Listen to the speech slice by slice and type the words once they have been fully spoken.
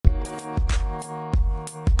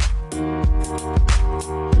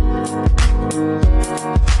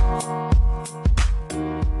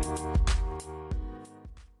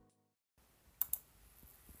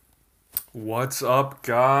What's up,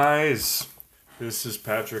 guys? This is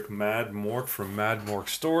Patrick Mad Mork from Mad Mork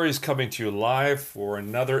Stories coming to you live for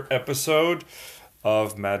another episode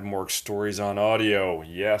of Mad Mork Stories on Audio.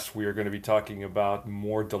 Yes, we are going to be talking about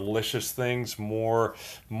more delicious things, more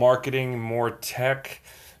marketing, more tech,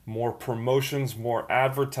 more promotions, more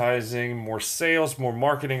advertising, more sales, more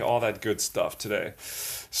marketing, all that good stuff today.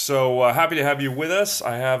 So happy to have you with us.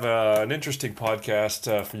 I have an interesting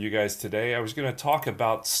podcast for you guys today. I was going to talk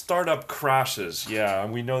about startup crashes. Yeah,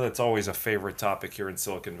 and we know that's always a favorite topic here in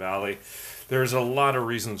Silicon Valley. There's a lot of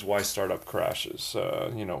reasons why startup crashes.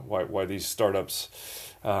 Why these startups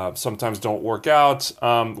sometimes don't work out.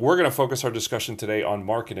 We're going to focus our discussion today on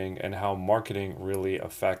marketing and how marketing really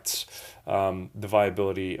affects the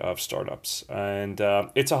viability of startups. And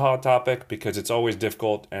it's a hot topic because it's always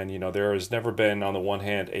difficult. And, there has never been, on the one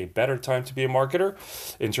hand, a better time to be a marketer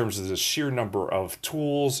in terms of the sheer number of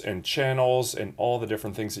tools and channels and all the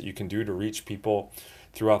different things that you can do to reach people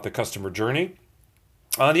throughout the customer journey.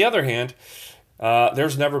 On the other hand,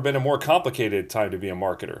 there's never been a more complicated time to be a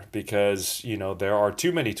marketer because, there are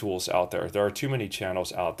too many tools out there. There are too many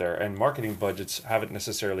channels out there, and marketing budgets haven't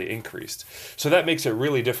necessarily increased. So that makes it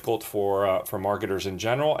really difficult for marketers in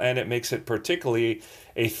general, and it makes it particularly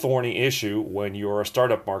a thorny issue when you're a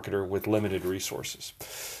startup marketer with limited resources.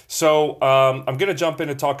 So I'm going to jump in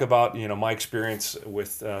and talk about, my experience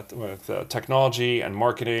with technology and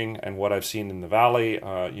marketing and what I've seen in the Valley,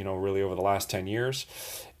 really over the last 10 years.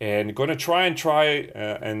 And going to try and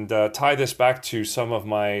tie this back to some of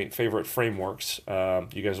my favorite frameworks.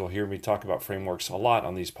 You guys will hear me talk about frameworks a lot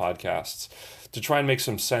on these podcasts to try and make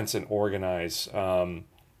some sense and organize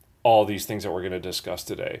all these things that we're going to discuss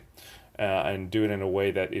today and do it in a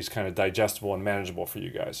way that is kind of digestible and manageable for you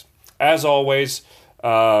guys. As always,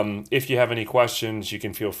 if you have any questions, you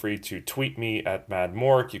can feel free to tweet me at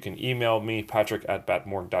MadMork. You can email me,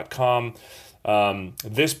 patrick@batmork.com.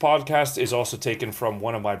 This podcast is also taken from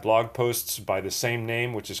one of my blog posts by the same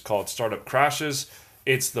name, which is called Startup Crashes.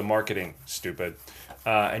 It's the marketing, stupid.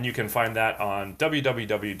 And you can find that on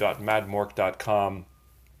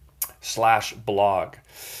www.madmork.com/blog.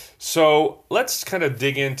 So let's kind of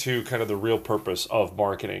dig into kind of the real purpose of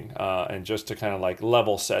marketing and just to kind of like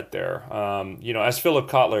level set there. As Philip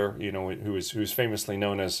Kotler, who's famously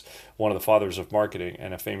known as one of the fathers of marketing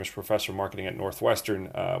and a famous professor of marketing at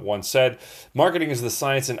Northwestern once said, marketing is the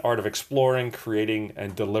science and art of exploring, creating,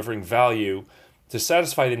 and delivering value to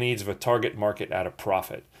satisfy the needs of a target market at a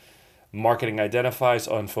profit. Marketing identifies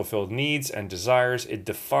unfulfilled needs and desires. It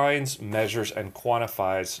defines, measures, and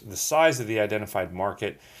quantifies the size of the identified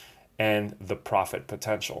market and the profit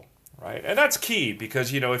potential, right? And that's key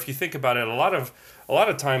because, if you think about it, a lot of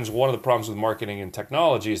times one of the problems with marketing and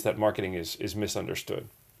technology is that marketing is misunderstood,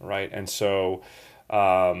 right? And so,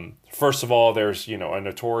 first of all, there's, a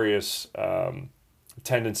notorious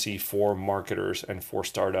tendency for marketers and for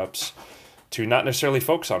startups to not necessarily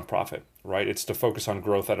focus on profit, right? It's to focus on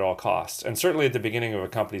growth at all costs. And certainly at the beginning of a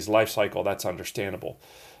company's life cycle, that's understandable.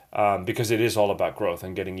 Because it is all about growth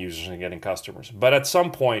and getting users and getting customers. But at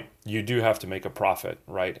some point, you do have to make a profit,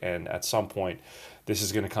 right? And at some point, this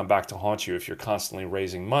is going to come back to haunt you if you're constantly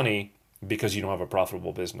raising money because you don't have a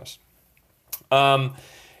profitable business.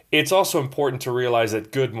 It's also important to realize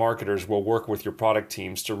that good marketers will work with your product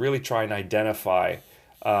teams to really try and identify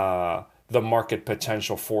the market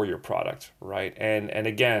potential for your product, right? And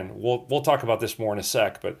again, we'll talk about this more in a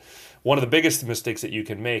sec, but one of the biggest mistakes that you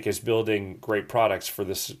can make is building great products for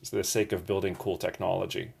the sake of building cool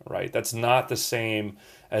technology, right? That's not the same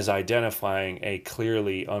as identifying a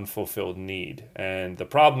clearly unfulfilled need. And the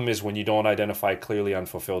problem is when you don't identify a clearly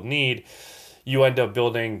unfulfilled need, you end up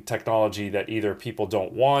building technology that either people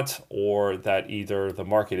don't want or that either the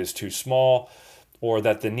market is too small or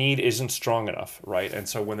that the need isn't strong enough, right? And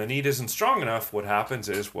so when the need isn't strong enough, what happens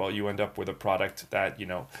is, well, you end up with a product that,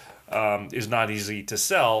 is not easy to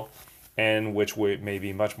sell and which may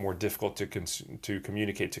be much more difficult to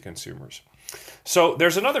communicate to consumers. So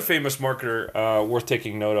there's another famous marketer worth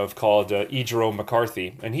taking note of called E. Jerome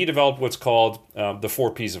McCarthy, and he developed what's called the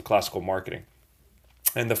 4 Ps of classical marketing.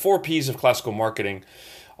 And the 4 Ps of classical marketing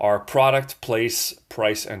are product, place,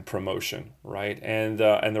 price, and promotion, right? And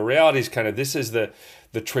the reality is kind of this is the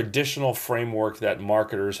traditional framework that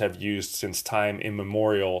marketers have used since time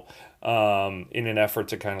immemorial in an effort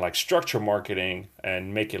to kind of like structure marketing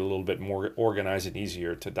and make it a little bit more organized and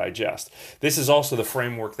easier to digest. This is also the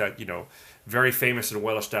framework that, very famous and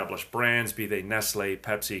well-established brands, be they Nestle,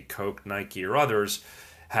 Pepsi, Coke, Nike, or others,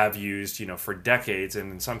 have used, for decades,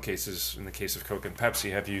 and in some cases, in the case of Coke and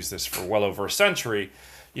Pepsi, have used this for well over a century,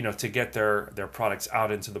 to get their products out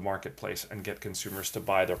into the marketplace and get consumers to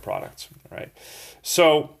buy their products, right?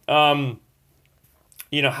 So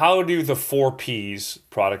how do the four P's,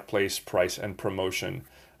 product, place, price, and promotion,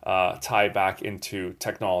 tie back into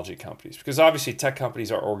technology companies? Because obviously tech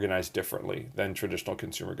companies are organized differently than traditional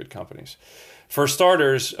consumer good companies. For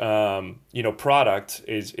starters, product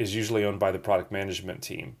is usually owned by the product management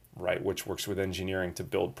team, right, which works with engineering to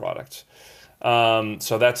build products.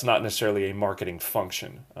 So that's not necessarily a marketing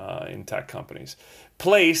function in tech companies.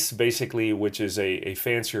 Place, basically, which is a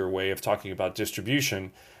fancier way of talking about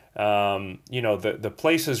distribution, the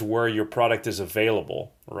places where your product is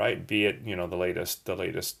available, right? Be it, the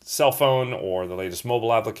latest cell phone or the latest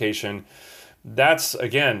mobile application. That's,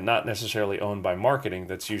 again, not necessarily owned by marketing.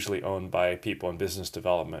 That's usually owned by people in business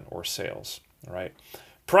development or sales, right?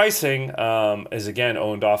 Pricing is, again,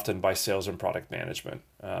 owned often by sales and product management,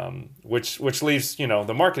 which leaves,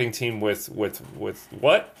 the marketing team with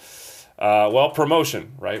what?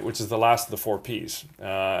 Promotion, right, which is the last of the four P's.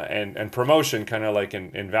 And promotion, kind of like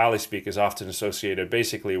in Valley speak, is often associated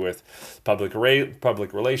basically with public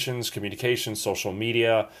relations, communication, social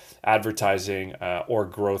media, advertising, or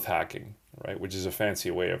growth hacking, right, which is a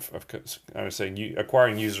fancy way of I was saying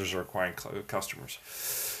acquiring users or acquiring customers.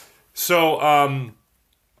 So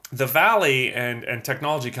the Valley and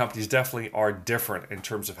technology companies definitely are different in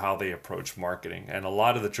terms of how they approach marketing. And a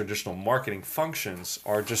lot of the traditional marketing functions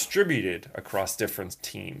are distributed across different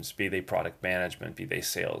teams, be they product management, be they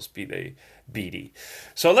sales, be they BD.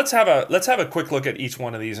 So let's have a quick look at each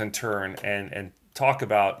one of these in turn and talk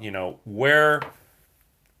about, where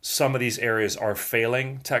some of these areas are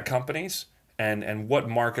failing tech companies and what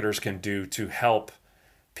marketers can do to help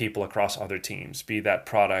people across other teams, be that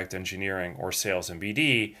product, engineering, or sales and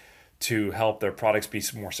BD, to help their products be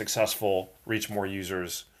more successful, reach more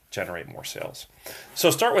users, generate more sales. So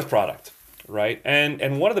start with product, right?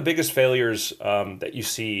 And one of the biggest failures that you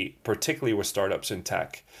see, particularly with startups in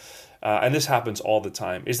tech, and this happens all the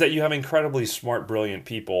time, is that you have incredibly smart, brilliant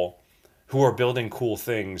people who are building cool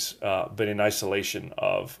things, but in isolation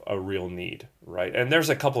of a real need, right? And there's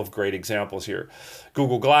a couple of great examples here.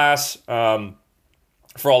 Google Glass,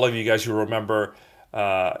 for all of you guys who remember,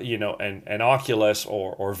 and Oculus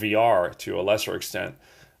or VR to a lesser extent,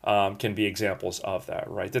 can be examples of that,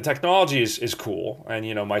 right? The technology is cool.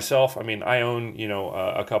 And, myself, I own,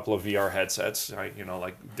 a couple of VR headsets,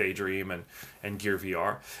 like Daydream and Gear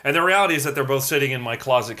VR. And the reality is that they're both sitting in my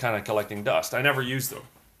closet kind of collecting dust. I never use them,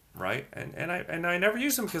 right? And I never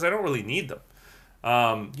use them because I don't really need them.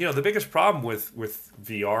 The biggest problem with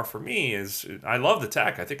VR for me is I love the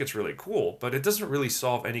tech. I think it's really cool, but it doesn't really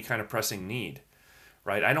solve any kind of pressing need,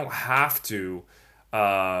 right? I don't have to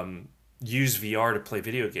use VR to play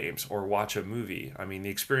video games or watch a movie. The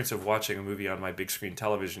experience of watching a movie on my big screen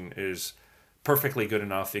television is perfectly good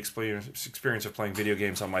enough. The experience of playing video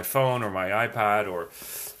games on my phone or my iPad or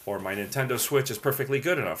my Nintendo Switch is perfectly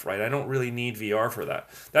good enough, right? I don't really need VR for that.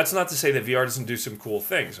 That's not to say that VR doesn't do some cool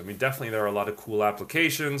things. Definitely there are a lot of cool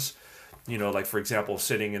applications, like, for example,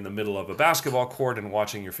 sitting in the middle of a basketball court and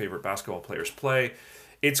watching your favorite basketball players play.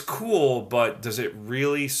 It's cool, but does it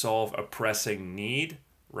really solve a pressing need,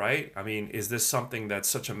 right? Is this something that's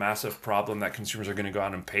such a massive problem that consumers are going to go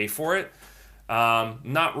out and pay for it?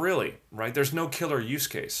 Not really, right? There's no killer use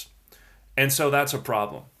case. And so that's a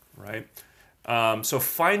problem, right? So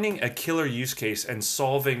finding a killer use case and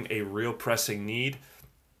solving a real pressing need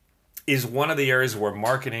is one of the areas where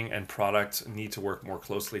marketing and product need to work more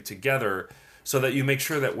closely together, so that you make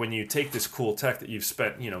sure that when you take this cool tech that you've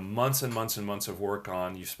spent, months and months and months of work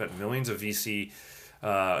on, you've spent millions of VC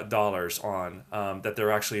dollars on, that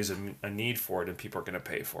there actually is a need for it and people are going to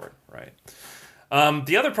pay for it, right?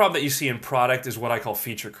 The other problem that you see in product is what I call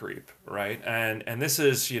feature creep, right? And this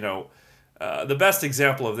is, the best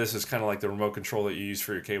example of this is kind of like the remote control that you use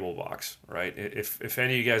for your cable box, right? If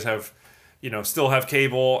any of you guys have, still have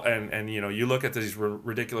cable and you look at these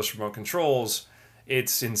ridiculous remote controls,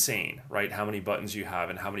 it's insane, right? How many buttons you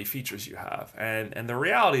have and how many features you have. And the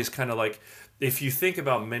reality is kind of like, if you think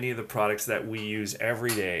about many of the products that we use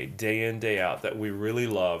every day in, day out, that we really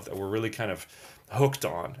love, that we're really kind of hooked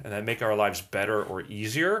on and that make our lives better or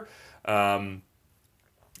easier,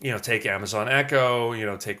 take Amazon Echo,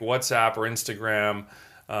 take WhatsApp or Instagram,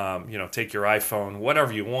 take your iPhone,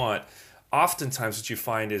 whatever you want. Oftentimes what you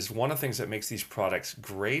find is one of the things that makes these products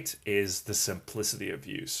great is the simplicity of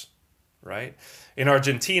use, right? In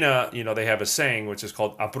Argentina, they have a saying which is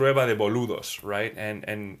called "a prueba de boludos," right? And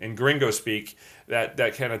in gringo speak, that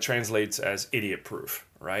kind of translates as idiot proof,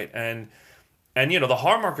 right? And the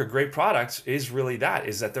hallmark of great products is really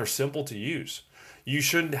is that they're simple to use. You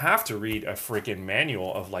shouldn't have to read a freaking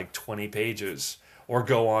manual of like 20 pages or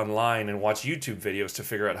go online and watch YouTube videos to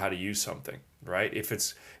figure out how to use something, right? If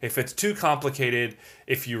it's too complicated,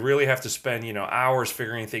 if you really have to spend hours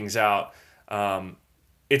figuring things out,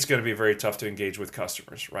 it's going to be very tough to engage with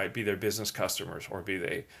customers, right? Be they business customers or be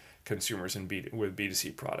they consumers with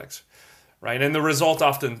B2C products, right? And the result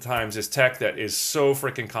oftentimes is tech that is so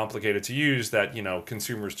freaking complicated to use that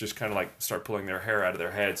consumers just kind of like start pulling their hair out of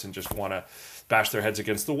their heads and just want to bash their heads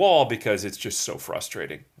against the wall because it's just so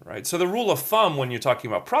frustrating, right? So the rule of thumb when you're talking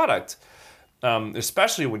about product,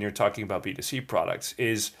 especially when you're talking about B2C products,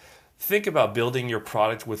 is think about building your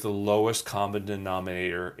product with the lowest common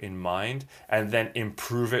denominator in mind and then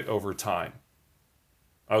improve it over time.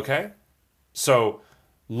 Okay? So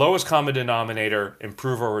lowest common denominator,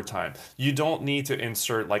 improve over time. You don't need to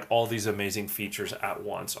insert like all these amazing features at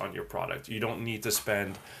once on your product. You don't need to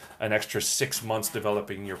spend an extra 6 months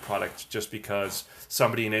developing your product just because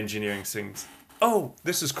somebody in engineering thinks, oh,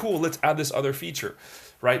 this is cool, let's add this other feature,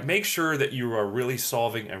 right? Make sure that you are really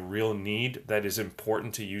solving a real need that is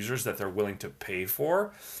important to users that they're willing to pay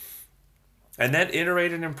for, and then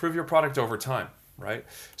iterate and improve your product over time, right?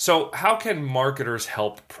 So how can marketers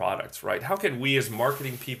help products, right? How can we as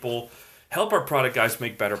marketing people help our product guys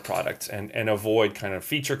make better products and avoid kind of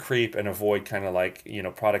feature creep and avoid kind of like,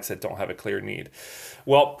 products that don't have a clear need?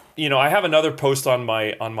 Well, I have another post on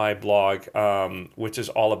my blog, which is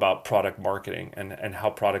all about product marketing and how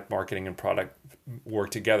product marketing and product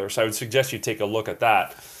work together. So I would suggest you take a look at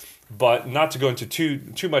that. But not to go into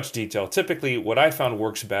too much detail. Typically, what I found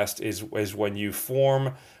works best is when you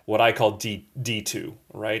form what I call D2,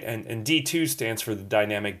 right? And D2 stands for the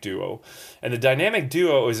dynamic duo. And the dynamic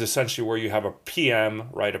duo is essentially where you have a PM,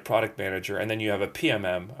 right, a product manager, and then you have a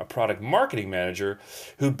PMM, a product marketing manager,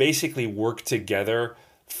 who basically work together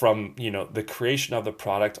from the creation of the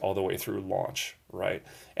product all the way through launch, right?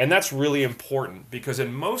 And that's really important because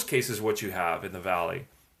in most cases, what you have in the Valley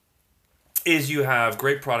is you have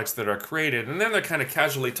great products that are created and then they're kind of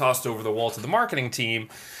casually tossed over the wall to the marketing team,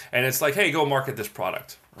 and it's like, hey, go market this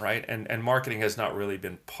product, right? And marketing has not really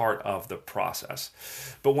been part of the process.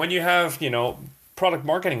 But when you have product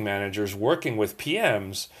marketing managers working with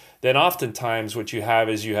PMs, then oftentimes what you have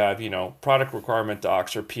is product requirement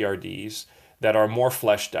docs or PRDs that are more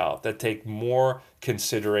fleshed out, that take more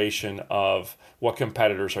consideration of what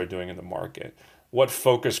competitors are doing in the market, what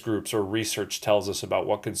focus groups or research tells us about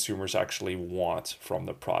what consumers actually want from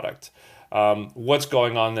the product, what's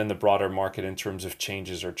going on in the broader market in terms of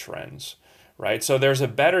changes or trends, right? So there's a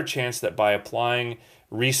better chance that by applying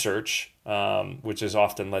research, which is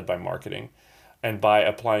often led by marketing, and by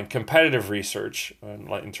applying competitive research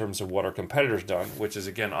in terms of what our competitors done, which is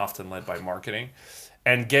again often led by marketing,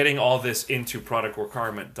 and getting all this into product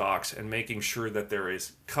requirement docs and making sure that there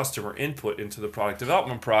is customer input into the product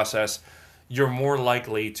development process, you're more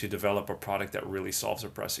likely to develop a product that really solves a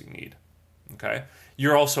pressing need, okay?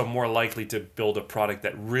 You're also more likely to build a product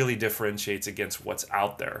that really differentiates against what's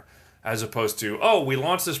out there, as opposed to, oh, we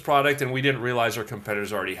launched this product and we didn't realize our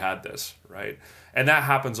competitors already had this, right? And that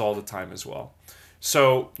happens all the time as well.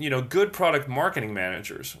 So, good product marketing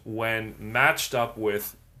managers, when matched up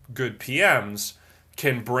with good PMs,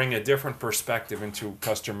 can bring a different perspective into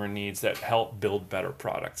customer needs that help build better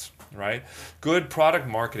products, right? Good product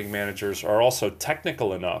marketing managers are also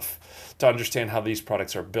technical enough to understand how these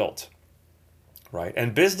products are built, right?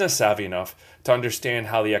 And business savvy enough to understand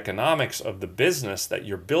how the economics of the business that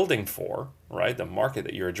you're building for, right, the market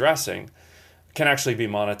that you're addressing, can actually be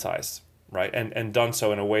monetized, right? And done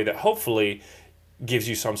so in a way that hopefully gives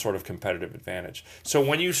you some sort of competitive advantage. So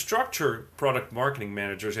when you structure product marketing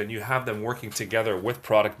managers and you have them working together with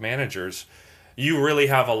product managers, you really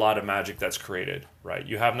have a lot of magic that's created, right?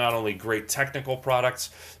 You have not only great technical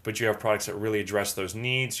products, but you have products that really address those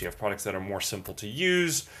needs. You have products that are more simple to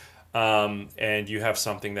use, and you have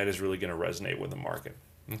something that is really going to resonate with the market,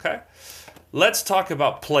 okay? Let's talk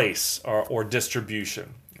about place or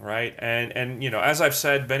distribution, right? And as I've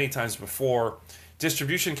said many times before,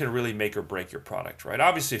 distribution can really make or break your product, right?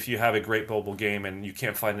 Obviously, if you have a great mobile game and you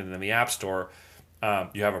can't find it in the App Store,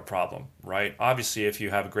 you have a problem, right? Obviously, if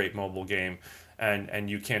you have a great mobile game and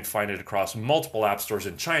you can't find it across multiple app stores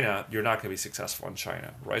in China, you're not going to be successful in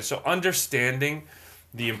China, right? So understanding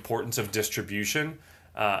the importance of distribution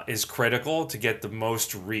is critical to get the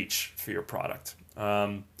most reach for your product.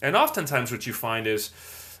 And oftentimes what you find is,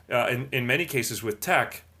 in many cases with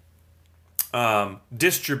tech,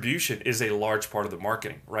 distribution is a large part of the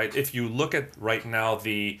marketing, right? If you look at right now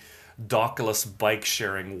the dockless bike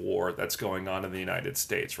sharing war that's going on in the United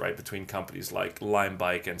States, right, between companies like Lime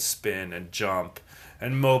Bike and Spin and Jump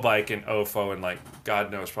and Mobike and Ofo and like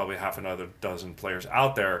God knows probably half another dozen players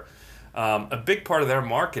out there, A big part of their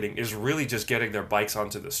marketing is really just getting their bikes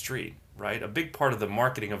onto the street, right? A big part of the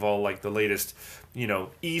marketing of all like the latest,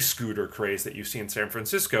 e-scooter craze that you see in San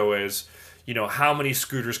Francisco is, how many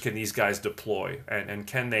scooters can these guys deploy, and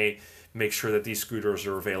can they make sure that these scooters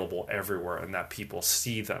are available everywhere and that people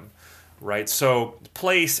see them, right? So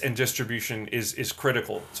place and distribution is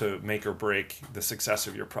critical to make or break the success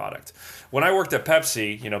of your product. When I worked at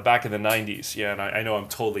Pepsi, back in the 90s, and I know I'm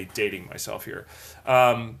totally dating myself here.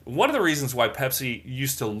 One of the reasons why Pepsi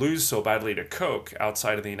used to lose so badly to Coke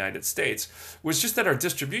outside of the United States was just that our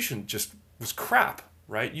distribution just was crap,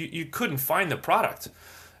 right? You couldn't find the product.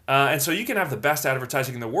 And so you can have the best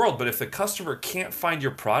advertising in the world, but if the customer can't find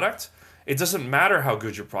your product, it doesn't matter how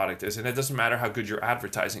good your product is, and it doesn't matter how good your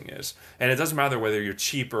advertising is, and it doesn't matter whether you're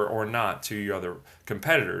cheaper or not to your other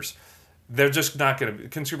competitors.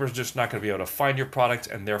 Consumers are just not going to be able to find your product,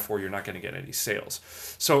 and therefore you're not going to get any sales.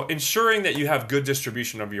 So ensuring that you have good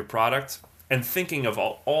distribution of your product and thinking of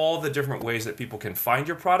all the different ways that people can find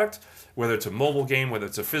your product, whether it's a mobile game, whether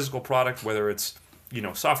it's a physical product, whether it's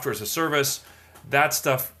software as a service. That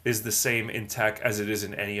stuff is the same in tech as it is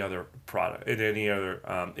in any other product, in any other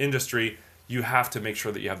industry. You have to make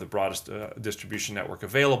sure that you have the broadest distribution network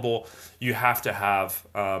available. You have to have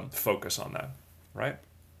focus on that, right?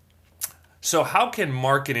 So how can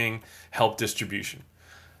marketing help distribution?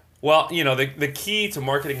 Well, the key to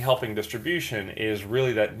marketing helping distribution is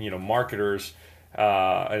really that, marketers,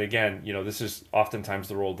 and again, this is oftentimes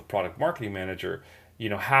the role of the product marketing manager,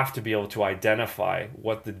 have to be able to identify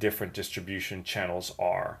what the different distribution channels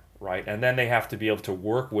are, right? And then they have to be able to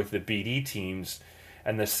work with the BD teams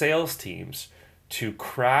and the sales teams to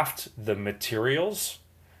craft the materials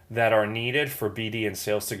that are needed for BD and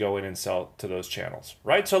sales to go in and sell to those channels,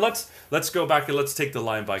 right? So let's go back and let's take the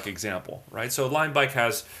Lime Bike example, right? So Lime Bike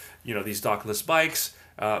has, these dockless bikes.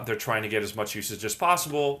 They're trying to get as much usage as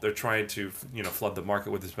possible. They're trying to, flood the market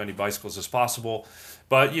with as many bicycles as possible.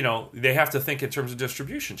 But, they have to think in terms of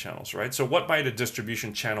distribution channels, right? So what might a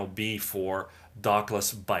distribution channel be for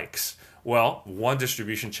dockless bikes? Well, one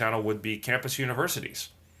distribution channel would be campus universities,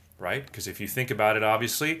 right? Because if you think about it,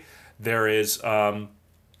 obviously, there is an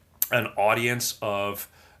audience of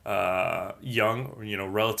young,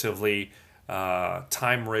 relatively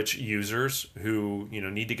time-rich users who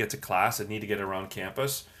need to get to class and need to get around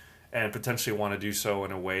campus, and potentially want to do so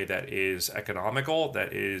in a way that is economical,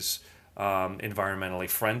 that is environmentally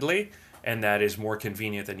friendly, and that is more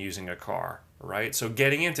convenient than using a car, right? So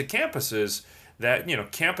getting into campuses,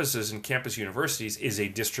 campuses and campus universities is a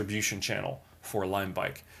distribution channel for Lime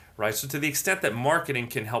Bike, right? So to the extent that marketing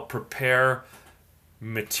can help prepare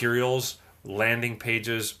materials, landing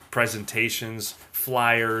pages, presentations,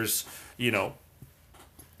 flyers,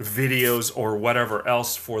 videos or whatever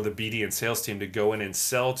else for the BD and sales team to go in and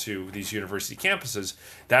sell to these university campuses,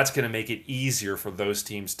 that's going to make it easier for those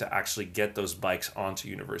teams to actually get those bikes onto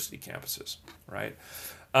university campuses, right?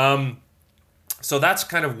 So that's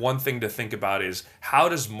kind of one thing to think about is how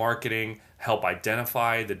does marketing help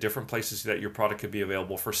identify the different places that your product could be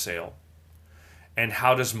available for sale? And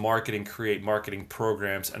how does marketing create marketing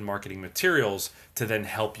programs and marketing materials to then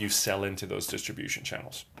help you sell into those distribution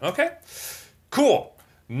channels? Okay, cool.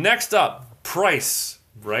 Next up, price,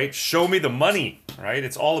 right? Show me the money, right?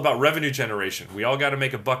 It's all about revenue generation. We all got to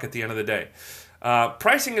make a buck at the end of the day.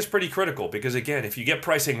 Pricing is pretty critical because, again, if you get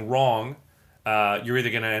pricing wrong, you're either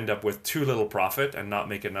going to end up with too little profit and not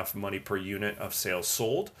make enough money per unit of sales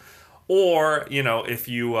sold, or if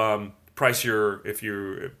you price your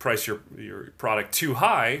product too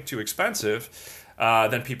high, too expensive,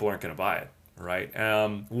 then people aren't going to buy it, right?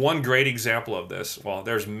 One great example of this, well,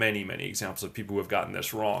 there's many examples of people who have gotten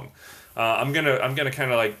this wrong. I'm gonna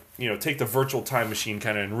kind of like take the virtual time machine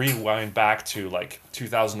kind of and rewind back to like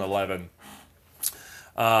 2011.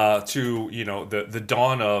 To the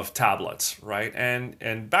dawn of tablets, right?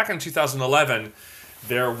 And back in 2011,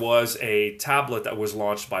 there was a tablet that was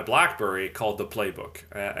launched by BlackBerry called the Playbook,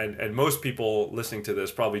 and most people listening to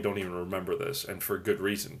this probably don't even remember this, and for good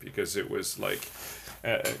reason, because it was like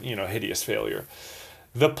hideous failure.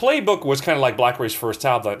 The Playbook was kind of like BlackBerry's first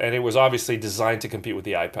tablet, and it was obviously designed to compete with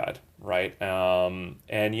the iPad, right? And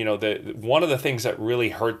one of the things that really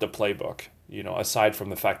hurt the Playbook, aside from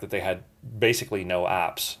the fact that they had basically no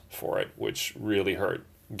apps for it, which really hurt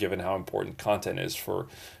given how important content is for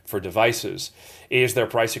devices, is their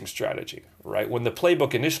pricing strategy, right? When the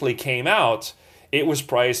Playbook initially came out, it was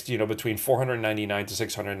priced, between $499 to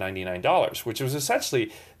 $699, which was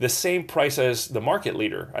essentially the same price as the market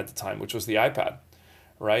leader at the time, which was the iPad,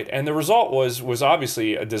 right? And the result was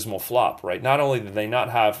obviously a dismal flop, right? Not only did they not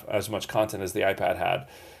have as much content as the iPad had,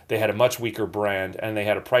 they had a much weaker brand, and they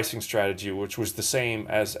had a pricing strategy which was the same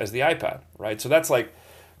as the iPad, right? So that's like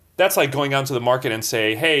going out to the market and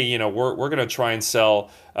say, hey, we're going to try and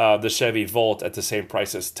sell the Chevy Volt at the same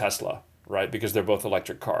price as Tesla, right? Because they're both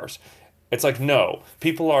electric cars. It's like, no,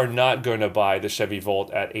 people are not going to buy the Chevy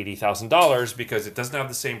Volt at $80,000 because it doesn't have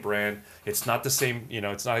the same brand. It's not the same,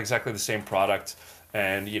 it's not exactly the same product.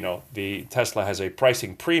 And, the Tesla has a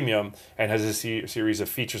pricing premium and has a series of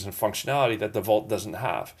features and functionality that the Volt doesn't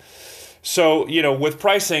have. So, with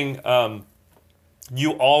pricing,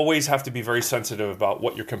 you always have to be very sensitive about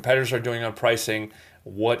what your competitors are doing on pricing,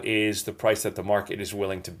 what is the price that the market is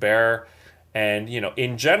willing to bear. And,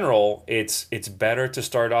 in general, it's better to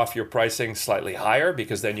start off your pricing slightly higher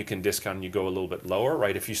because then you can discount and you go a little bit lower,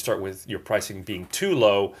 right? If you start with your pricing being too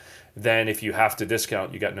low, then if you have to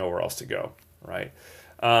discount, you got nowhere else to go, right?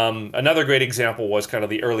 Another great example was kind of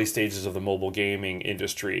the early stages of the mobile gaming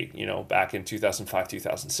industry, back in 2005,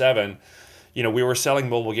 2007. We were selling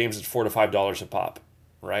mobile games at $4 to $5 a pop,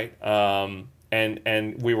 right?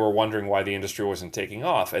 And we were wondering why the industry wasn't taking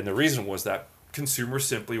off. And the reason was that consumers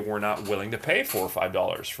simply were not willing to pay $4 or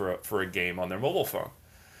 $5 for a game on their mobile phone.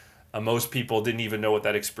 Most people didn't even know what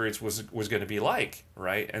that experience was going to be like,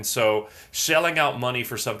 right? And so shelling out money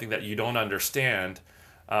for something that you don't understand,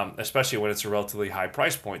 especially when it's a relatively high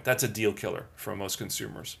price point, that's a deal killer for most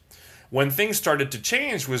consumers. When things started to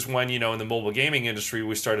change was when, in the mobile gaming industry,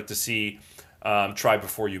 we started to see try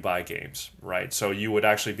before you buy games, right? So you would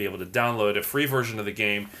actually be able to download a free version of the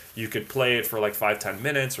game. You could play it for like 5-10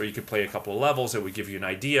 minutes, or you could play a couple of levels. It would give you an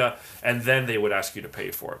idea, and then they would ask you to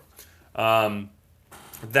pay for it.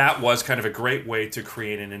 That was kind of a great way to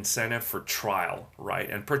create an incentive for trial, right?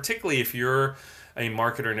 And particularly if you're a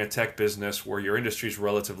marketer in a tech business where your industry is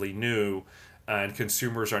relatively new and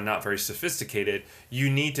consumers are not very sophisticated, you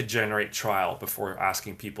need to generate trial before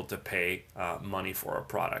asking people to pay money for a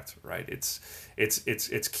product, right? It's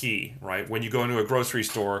key, right? When you go into a grocery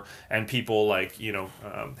store and people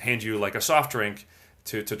hand you like a soft drink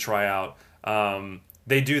to try out,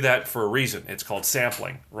 they do that for a reason. It's called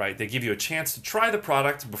sampling, right? They give you a chance to try the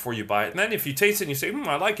product before you buy it. And then if you taste it and you say,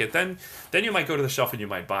 I like it, then you might go to the shelf and you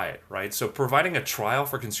might buy it, right? So providing a trial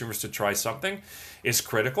for consumers to try something is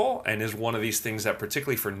critical and is one of these things that,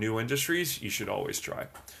 particularly for new industries, you should always try.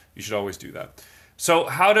 You should always do that. So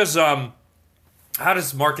how does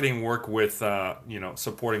marketing work with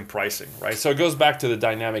supporting pricing, right? So it goes back to the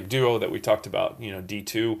dynamic duo that we talked about,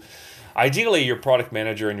 D2. Ideally, your product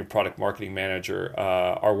manager and your product marketing manager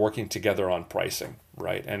are working together on pricing,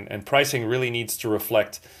 right? And pricing really needs to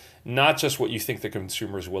reflect not just what you think the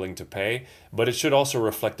consumer is willing to pay, but it should also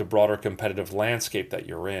reflect the broader competitive landscape that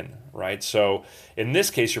you're in, right? So in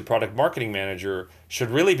this case, your product marketing manager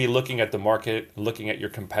should really be looking at the market, looking at your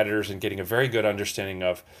competitors, and getting a very good understanding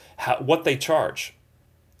of what they charge,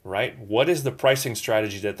 right? What is the pricing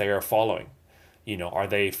strategy that they are following? Are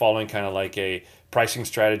they following kind of like a pricing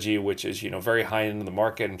strategy which is, very high end in the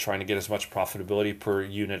market and trying to get as much profitability per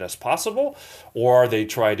unit as possible? Or are they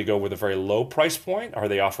trying to go with a very low price point? Are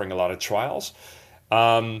they offering a lot of trials?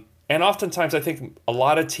 And oftentimes I think a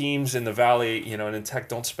lot of teams in the Valley, and in tech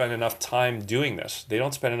don't spend enough time doing this. They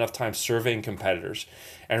don't spend enough time surveying competitors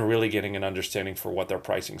and really getting an understanding for what their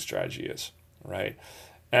pricing strategy is, right?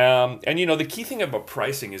 And the key thing about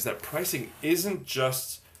pricing is that pricing isn't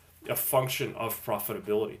just a function of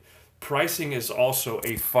profitability. Pricing is also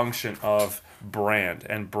a function of brand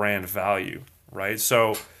and brand value, right?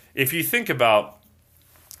 So if you think about,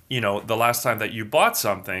 the last time that you bought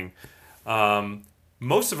something,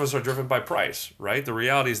 most of us are driven by price, right? The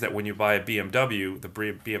reality is that when you buy a BMW, the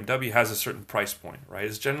BMW has a certain price point, right?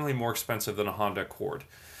 It's generally more expensive than a Honda Accord.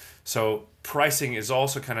 So pricing is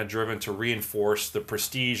also kind of driven to reinforce the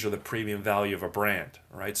prestige or the premium value of a brand,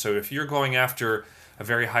 right? So if you're going after a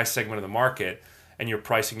very high segment of the market and you're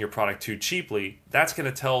pricing your product too cheaply, that's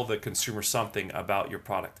going to tell the consumer something about your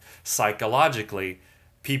product. Psychologically,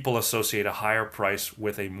 people associate a higher price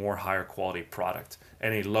with a more higher quality product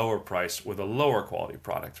and a lower price with a lower quality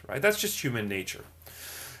product, right? That's just human nature.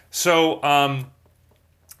 So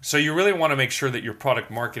you really want to make sure that your product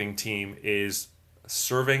marketing team is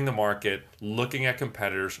surveying the market, looking at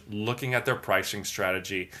competitors, looking at their pricing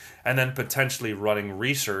strategy, and then potentially running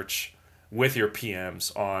research with your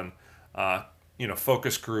PMs on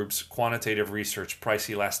focus groups, quantitative research, price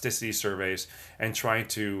elasticity surveys, and trying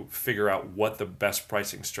to figure out what the best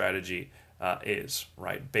pricing strategy is,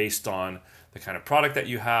 right? Based on the kind of product that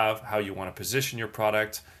you have, how you want to position your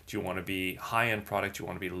product. Do you want to be high-end product? Do you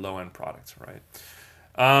want to be low-end product, right?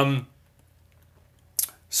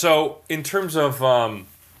 So in terms of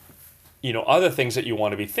other things that you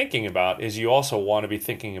want to be thinking about is you also want to be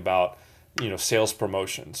thinking about sales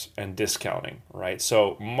promotions and discounting, right?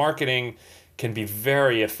 So marketing can be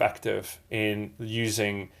very effective in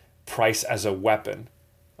using price as a weapon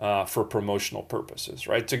for promotional purposes,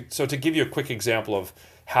 right? So to give you a quick example of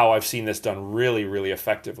how I've seen this done really, really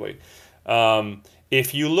effectively,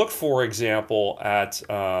 if you look, for example, at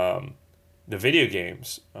the video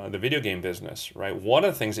game business, right? One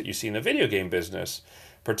of the things that you see in the video game business,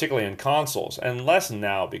 particularly in consoles, and less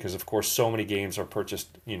now because, of course, so many games are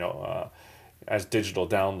purchased, as digital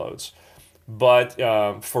downloads. But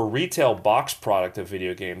for retail box product of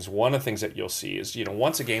video games, one of the things that you'll see is,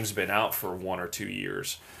 once a game's been out for 1 or 2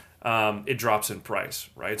 years, it drops in price,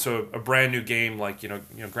 right? So a brand new game like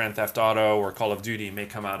Grand Theft Auto or Call of Duty may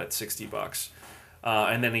come out at $60,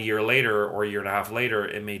 and then a year later or a year and a half later,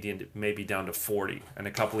 it may be down to 40, and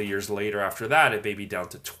a couple of years later after that, it may be down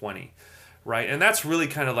to 20, right? And that's really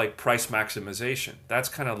kind of like price maximization. That's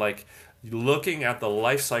kind of like looking at the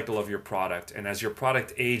life cycle of your product, and as your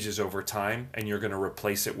product ages over time and you're going to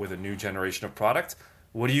replace it with a new generation of product,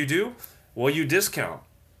 what do? Well, you discount,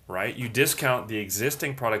 right? You discount the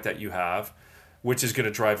existing product that you have, which is going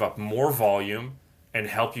to drive up more volume and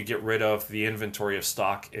help you get rid of the inventory of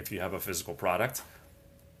stock if you have a physical product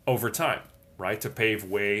over time, right? To pave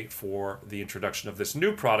way for the introduction of this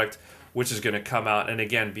new product, which is going to come out and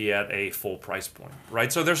again be at a full price point,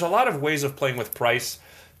 right? So there's a lot of ways of playing with price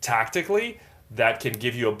tactically that can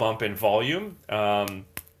give you a bump in volume and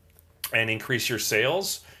increase your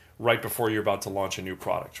sales right before you're about to launch a new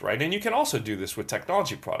product, right? And you can also do this with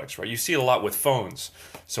technology products, right? You see it a lot with phones.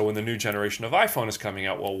 So when the new generation of iPhone is coming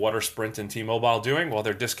out, well, what are Sprint and T-Mobile doing? Well,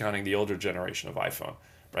 they're discounting the older generation of iPhone,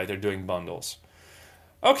 right? They're doing bundles.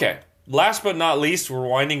 Okay, last but not least, we're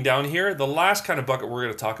winding down here. The last kind of bucket we're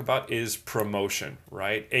going to talk about is promotion,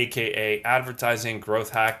 right? AKA advertising,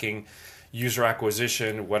 growth hacking, user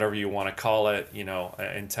acquisition, whatever you want to call it.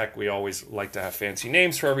 In tech, we always like to have fancy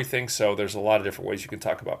names for everything, so there's a lot of different ways you can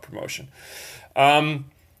talk about promotion.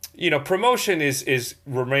 Promotion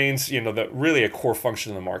remains really a core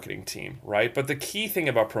function of the marketing team, right? But the key thing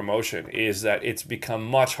about promotion is that it's become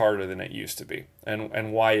much harder than it used to be.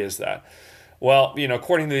 And why is that? Well,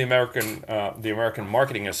 according to the American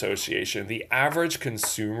Marketing Association, the average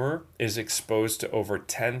consumer is exposed to over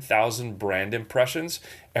 10,000 brand impressions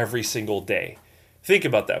every single day. Think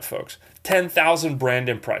about that, folks. 10,000 brand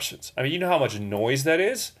impressions. I mean, you know how much noise that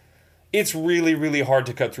is? It's really, really hard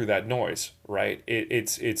to cut through that noise, right?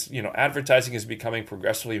 It's advertising is becoming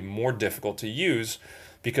progressively more difficult to use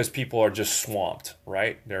because people are just swamped,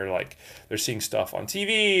 right? They're seeing stuff on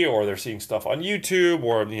TV, or they're seeing stuff on YouTube,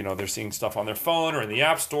 or they're seeing stuff on their phone or in the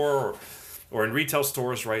App Store or in retail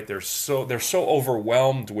stores, right? They're so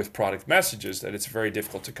overwhelmed with product messages that it's very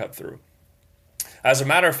difficult to cut through. As a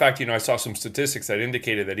matter of fact, I saw some statistics that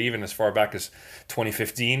indicated that even as far back as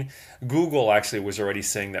 2015, Google actually was already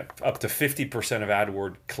saying that up to 50% of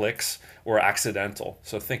AdWord clicks were accidental.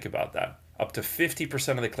 So think about that. Up to 50%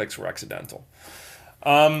 of the clicks were accidental.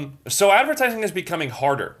 So advertising is becoming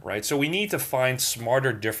harder, right? So we need to find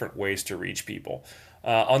smarter, different ways to reach people.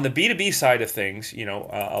 On the B2B side of things,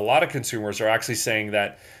 a lot of consumers are actually saying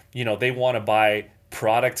that, they want to buy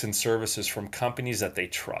products and services from companies that they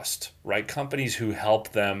trust, right? Companies who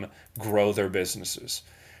help them grow their businesses,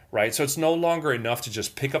 right? So it's no longer enough to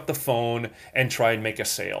just pick up the phone and try and make a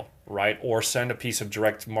sale, right? Or send a piece of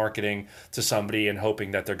direct marketing to somebody and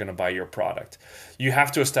hoping that they're going to buy your product. You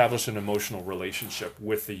have to establish an emotional relationship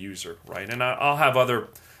with the user, right? And I'll have other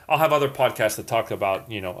podcasts that talk about,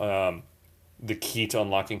 the key to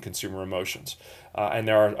unlocking consumer emotions. And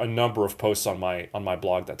there are a number of posts on my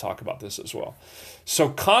blog that talk about this as well. So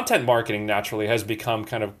content marketing naturally has become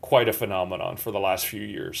kind of quite a phenomenon for the last few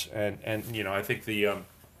years. And I think the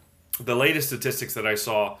latest statistics that I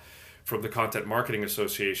saw from the Content Marketing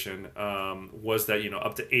Association was that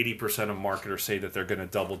up to 80% of marketers say that they're going to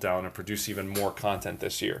double down and produce even more content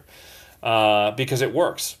this year because it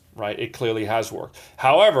works, right? It clearly has worked.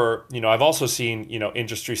 However, I've also seen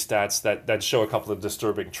industry stats that show a couple of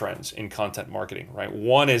disturbing trends in content marketing, right?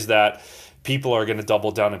 One is that people are going to double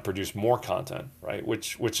down and produce more content, right?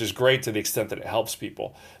 Which is great to the extent that it helps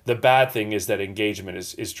people. The bad thing is that engagement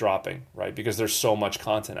is dropping, right? Because there's so much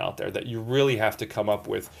content out there that you really have to come up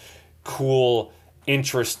with cool,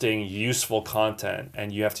 interesting, useful content,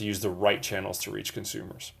 and you have to use the right channels to reach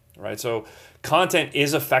consumers, right? So content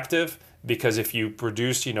is effective because if you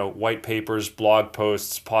produce, white papers, blog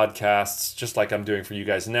posts, podcasts, just like I'm doing for you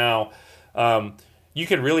guys now, you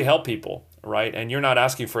can really help people, right? And you're not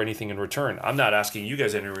asking for anything in return. I'm not asking you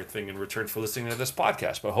guys anything in return for listening to this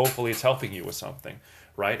podcast, but hopefully it's helping you with something,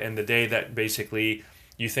 right? And the day that basically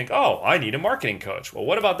you think, oh, I need a marketing coach. Well,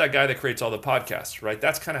 what about that guy that creates all the podcasts, right?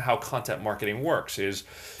 That's kind of how content marketing works. It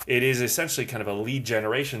is essentially kind of a lead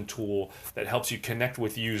generation tool that helps you connect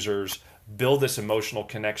with users, build this emotional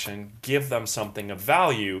connection, give them something of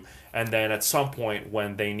value, and then at some point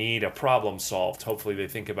when they need a problem solved, hopefully they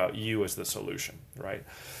think about you as the solution, right?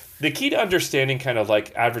 The key to understanding kind of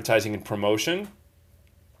like advertising and promotion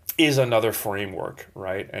is another framework,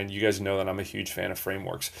 right? And you guys know that I'm a huge fan of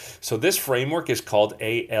frameworks. So this framework is called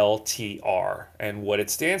ALTR, and what it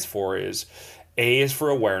stands for is A is for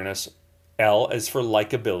awareness, L is for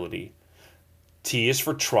likability, T is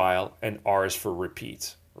for trial, and R is for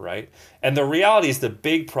repeat, right? And the reality is the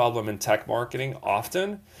big problem in tech marketing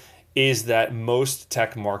often is that most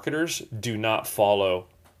tech marketers do not follow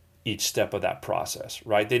each step of that process,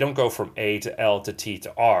 right? They don't go from A to L to T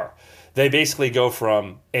to R. They basically go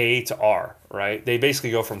from A to R, right? They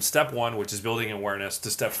basically go from step 1, which is building awareness, to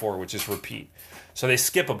step 4, which is repeat. So they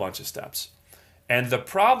skip a bunch of steps. And the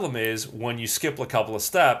problem is when you skip a couple of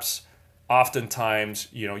steps, oftentimes,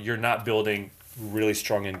 you're not building really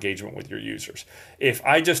strong engagement with your users. If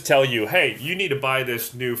I just tell you, hey, you need to buy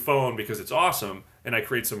this new phone because it's awesome, and I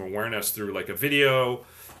create some awareness through like a video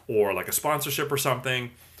or like a sponsorship or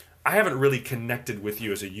something, I haven't really connected with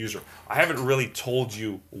you as a user. I haven't really told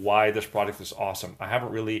you why this product is awesome. I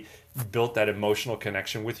haven't really built that emotional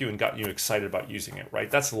connection with you and gotten you excited about using it,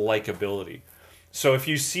 right? That's likability. So if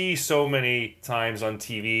you see so many times on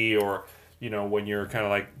TV or when you're kind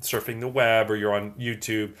of like surfing the web or you're on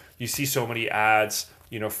YouTube, you see so many ads,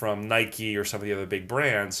 from Nike or some of the other big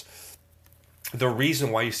brands. The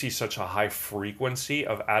reason why you see such a high frequency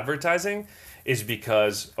of advertising is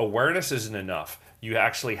because awareness isn't enough. You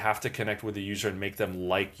actually have to connect with the user and make them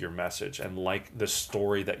like your message and like the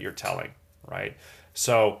story that you're telling, right?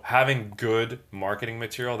 So having good marketing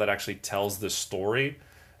material that actually tells the story,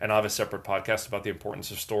 and I have a separate podcast about the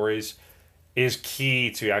importance of stories, is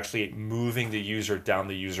key to actually moving the user down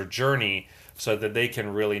the user journey so that they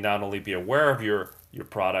can really not only be aware of your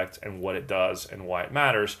product and what it does and why it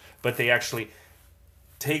matters, but they actually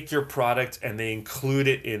take your product and they include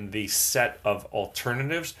it in the set of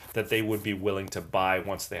alternatives that they would be willing to buy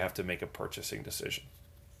once they have to make a purchasing decision,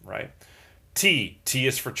 right? T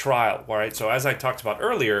is for trial, all right? So as I talked about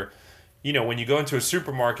earlier, when you go into a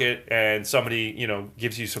supermarket and somebody,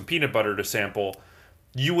 gives you some peanut butter to sample,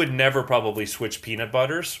 you would never probably switch peanut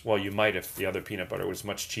butters. Well, you might if the other peanut butter was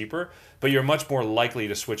much cheaper, but you're much more likely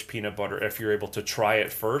to switch peanut butter if you're able to try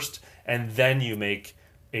it first and then you make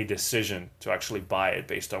a decision to actually buy it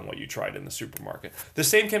based on what you tried in the supermarket. The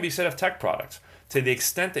same can be said of tech products. To the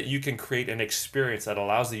extent that you can create an experience that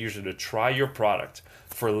allows the user to try your product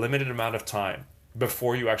for a limited amount of time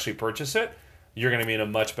before you actually purchase it, you're going to be in a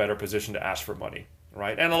much better position to ask for money,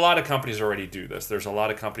 right? And a lot of companies already do this. There's a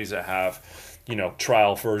lot of companies that have,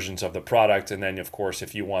 trial versions of the product. And then, of course,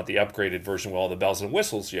 if you want the upgraded version with all the bells and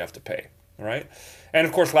whistles, you have to pay, right? And,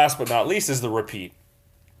 of course, last but not least is the repeat.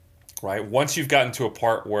 Right. Once you've gotten to a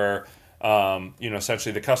part where,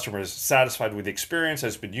 essentially the customer is satisfied with the experience,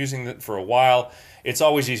 has been using it for a while, it's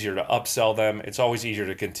always easier to upsell them. It's always easier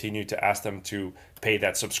to continue to ask them to pay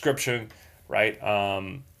that subscription. Right.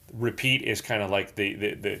 Repeat is kind of like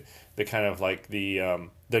the kind of like the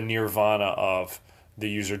nirvana of the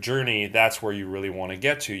user journey. That's where you really want to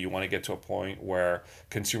get to. You want to get to a point where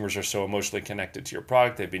consumers are so emotionally connected to your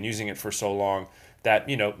product, they've been using it for so long that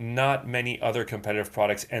not many other competitive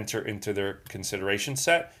products enter into their consideration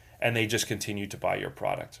set, and they just continue to buy your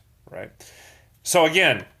product, right? So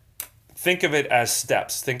again, think of it as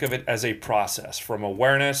steps. Think of it as a process from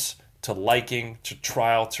awareness to liking to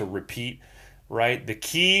trial to repeat, right? The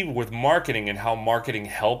key with marketing and how marketing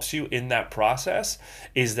helps you in that process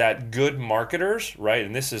is that good marketers, right?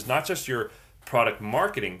 And this is not just your product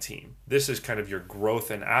marketing team. This is kind of your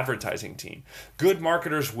growth and advertising team. Good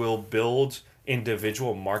marketers will build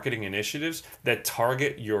individual marketing initiatives that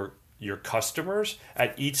target your customers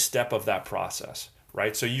at each step of that process,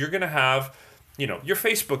 right? So you're going to have, your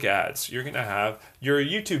Facebook ads, you're going to have your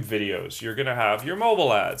YouTube videos, you're going to have your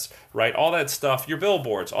mobile ads, right? All that stuff, your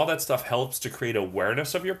billboards, all that stuff helps to create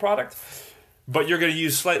awareness of your product, but you're going to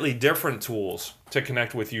use slightly different tools to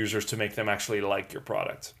connect with users to make them actually like your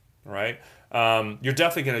product, right? You're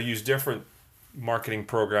definitely going to use different marketing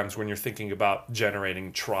programs when you're thinking about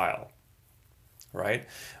generating trial, right?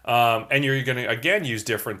 And you're going to, again, use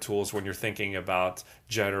different tools when you're thinking about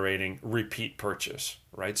generating repeat purchase,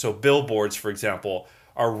 right? So billboards, for example,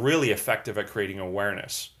 are really effective at creating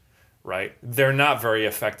awareness, right? They're not very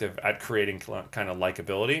effective at creating kind of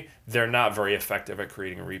likability. They're not very effective at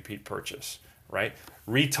creating a repeat purchase, right?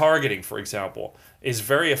 Retargeting, for example, is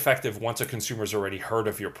very effective once a consumer's already heard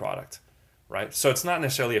of your product, right? So it's not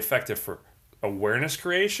necessarily effective for awareness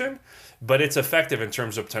creation, but it's effective in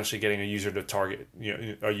terms of potentially getting a user to target,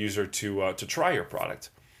 a user to try your product,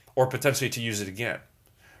 or potentially to use it again,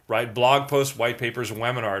 right? Blog posts, white papers, and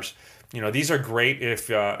webinars. These are great if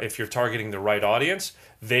you're targeting the right audience.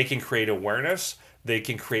 They can create awareness. They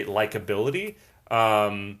can create likability.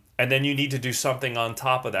 And then you need to do something on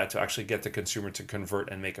top of that to actually get the consumer to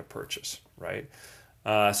convert and make a purchase, right?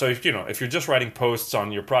 So if you're just writing posts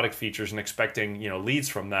on your product features and expecting leads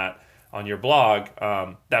from that on your blog,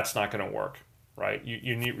 that's not going to work, right?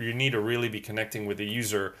 You need to really be connecting with the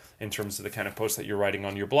user in terms of the kind of posts that you're writing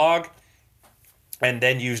on your blog, and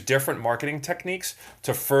then use different marketing techniques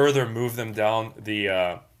to further move them down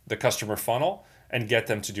the customer funnel and get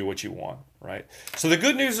them to do what you want, right? So the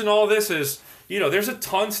good news in all this is, there's a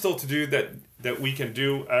ton still to do that we can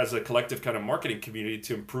do as a collective kind of marketing community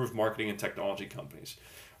to improve marketing and technology companies,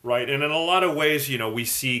 right? And in a lot of ways, we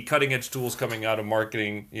see cutting edge tools coming out of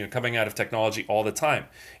marketing, coming out of technology all the time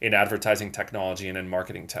in advertising technology and in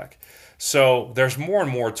marketing tech. So there's more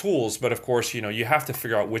and more tools, but of course, you have to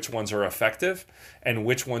figure out which ones are effective and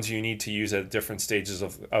which ones you need to use at different stages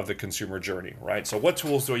of the consumer journey, right? So what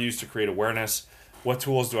tools do I use to create awareness? What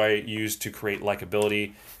tools do I use to create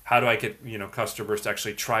likability? How do I get customers to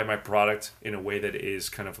actually try my product in a way that is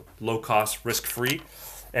kind of low cost, risk free?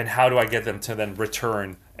 And how do I get them to then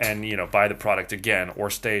return and buy the product again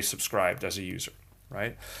or stay subscribed as a user,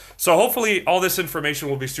 right? So hopefully all this information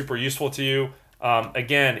will be super useful to you.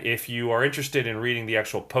 Again, if you are interested in reading the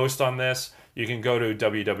actual post on this, you can go to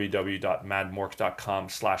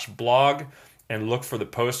www.madmork.com/blog and look for the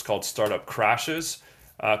post called Startup Crashes,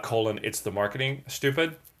 It's the Marketing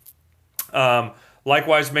Stupid.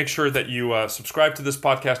 Likewise, make sure that you subscribe to this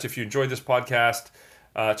podcast if you enjoyed this podcast.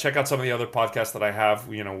 Check out some of the other podcasts that I have.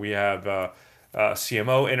 We have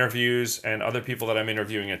CMO interviews and other people that I'm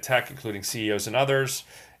interviewing in tech, including CEOs and others.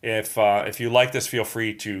 If you like this, feel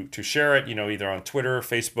free to share it, either on Twitter,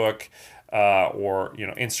 Facebook, or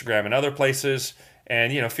Instagram and other places.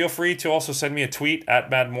 And feel free to also send me a tweet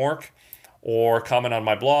at MadMork or comment on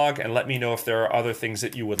my blog and let me know if there are other things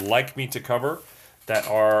that you would like me to cover that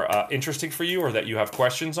are interesting for you or that you have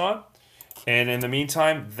questions on. And in the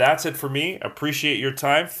meantime, that's it for me. Appreciate your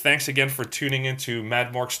time. Thanks again for tuning into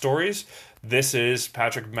MadMork Stories. This is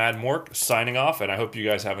Patrick MadMork signing off, and I hope you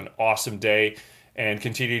guys have an awesome day and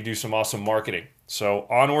continue to do some awesome marketing. So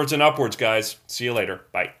onwards and upwards, guys. See you later.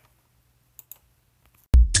 Bye.